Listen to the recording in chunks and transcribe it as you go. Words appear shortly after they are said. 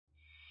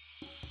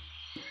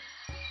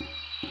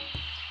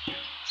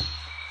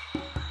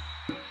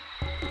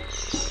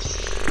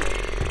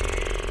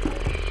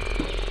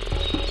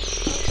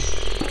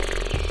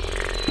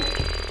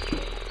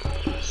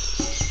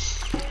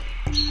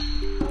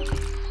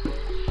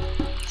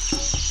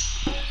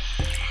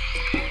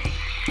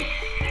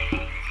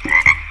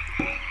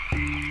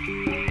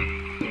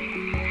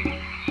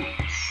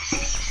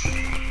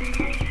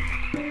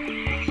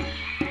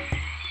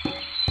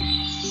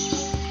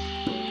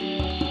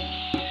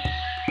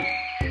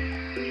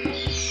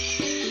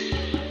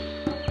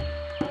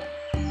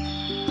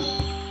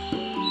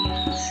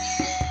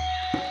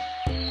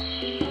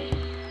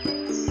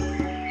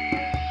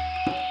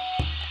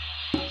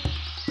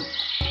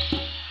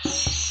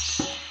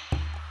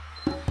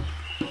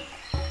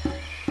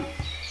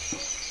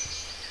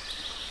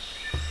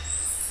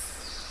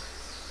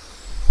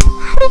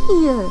out of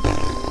here!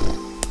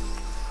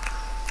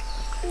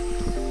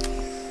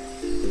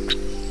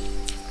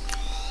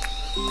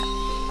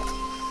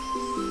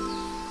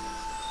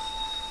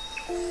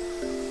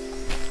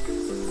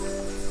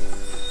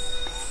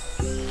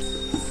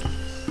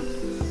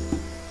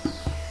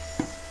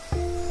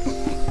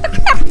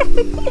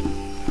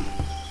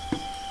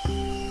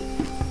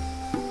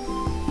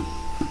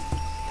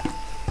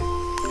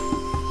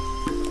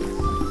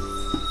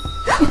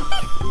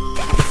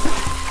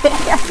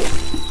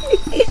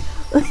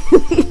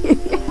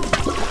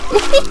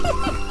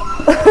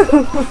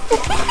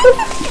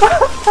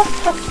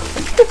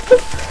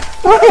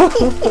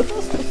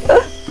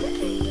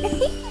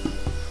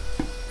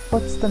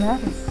 What's the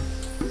matter?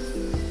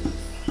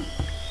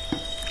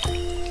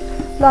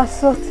 La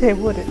Sote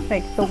wouldn't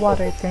make the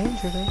water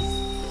dangerous.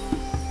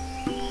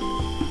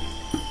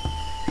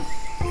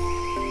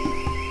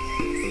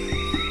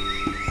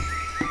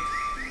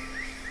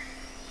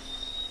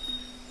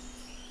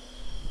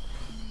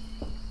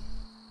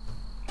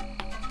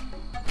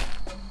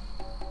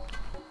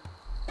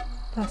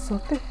 La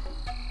Sote?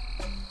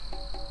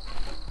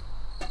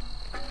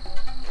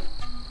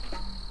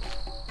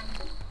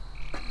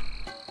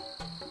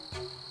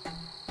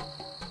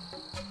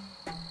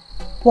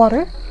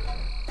 Water?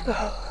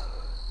 Oh,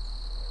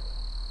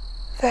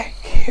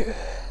 thank you.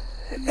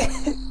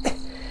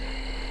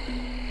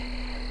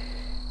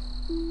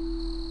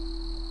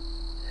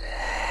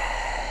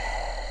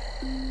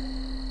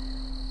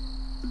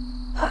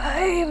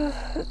 I've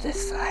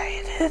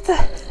decided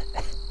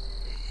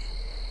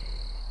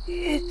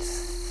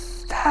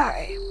it's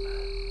time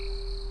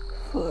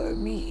for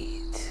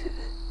me to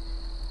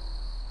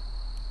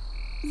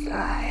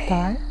die.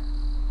 Die?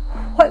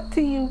 What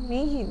do you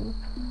mean?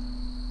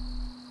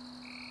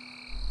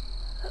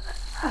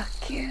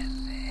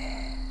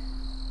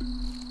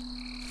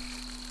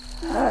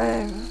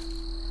 I'm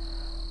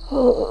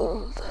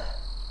old.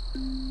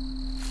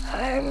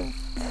 I'm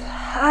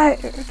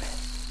tired.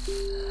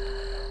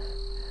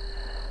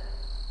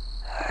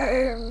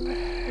 I'm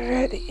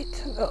ready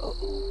to know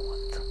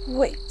what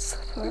waits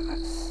for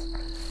us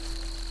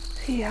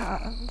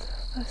beyond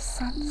the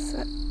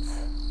sunset.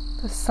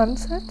 The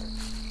sunset?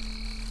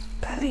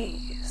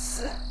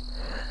 Please,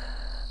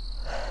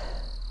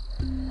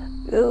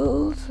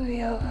 build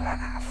me a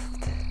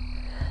raft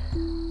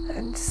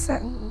and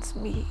send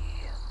me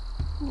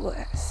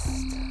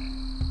west.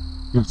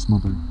 Yes,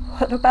 Mother.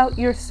 What about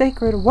your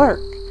sacred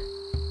work?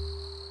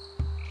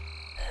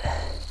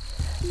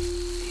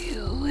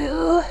 You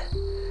will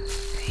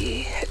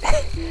be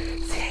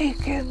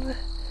taken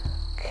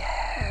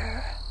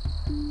care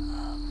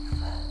of.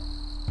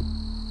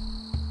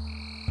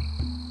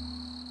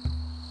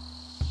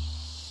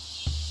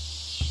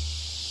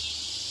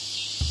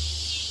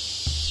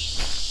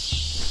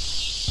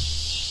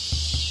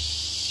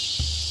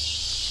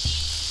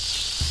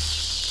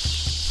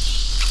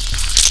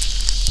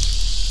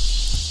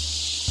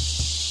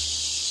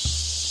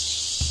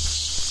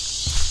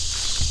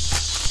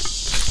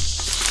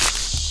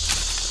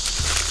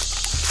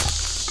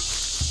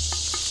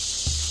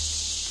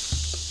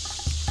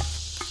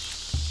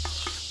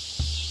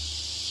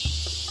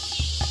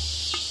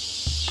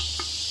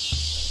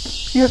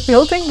 You're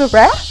building the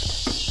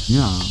raft?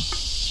 Yeah.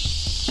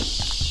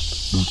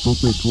 That's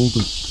what they told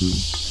us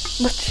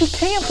to. But she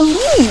can't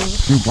believe.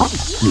 She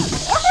wants to.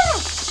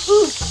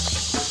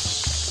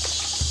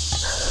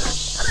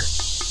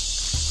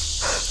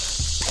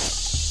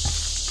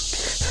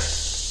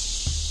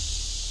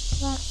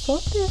 I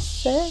thought they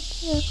said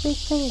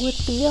everything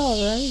would be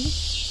alright.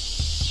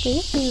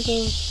 Gave you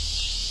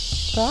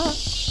those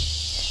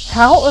rocks.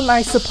 How am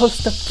I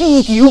supposed to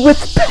feed you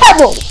with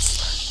pebbles?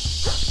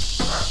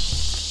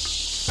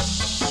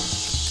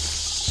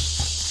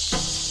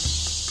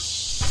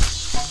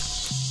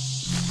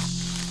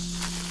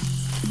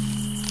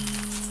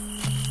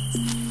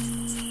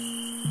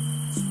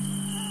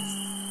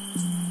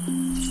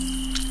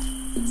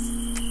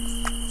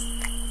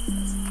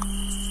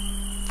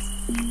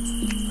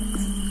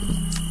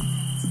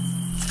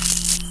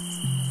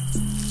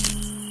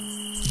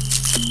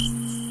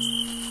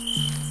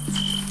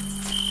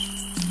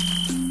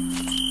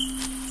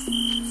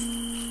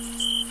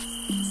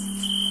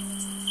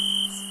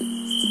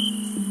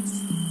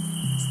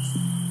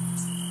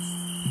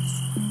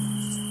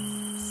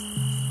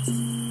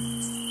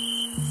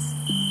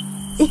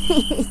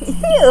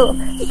 Ew,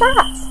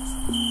 stop!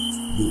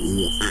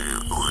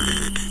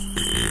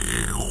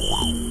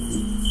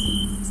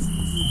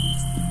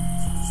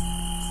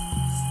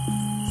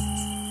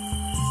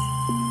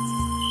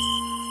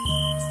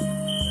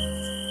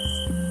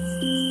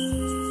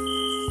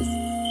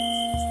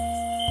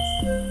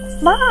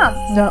 Mom!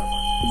 No.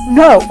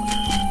 No!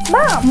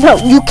 Mom! No,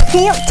 you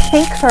can't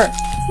take her!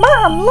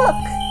 Mom,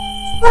 look!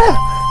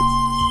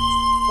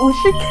 Well,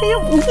 she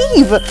can't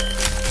leave!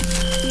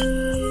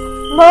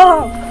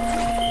 Mom!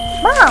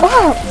 Mom!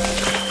 Mom!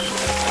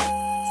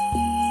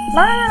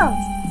 Mom!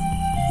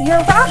 Your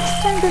rocks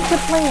turned into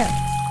plants.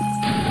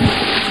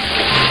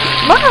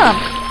 Mom!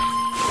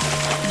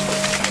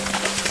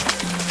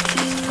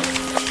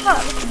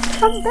 Mom!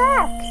 Come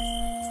back!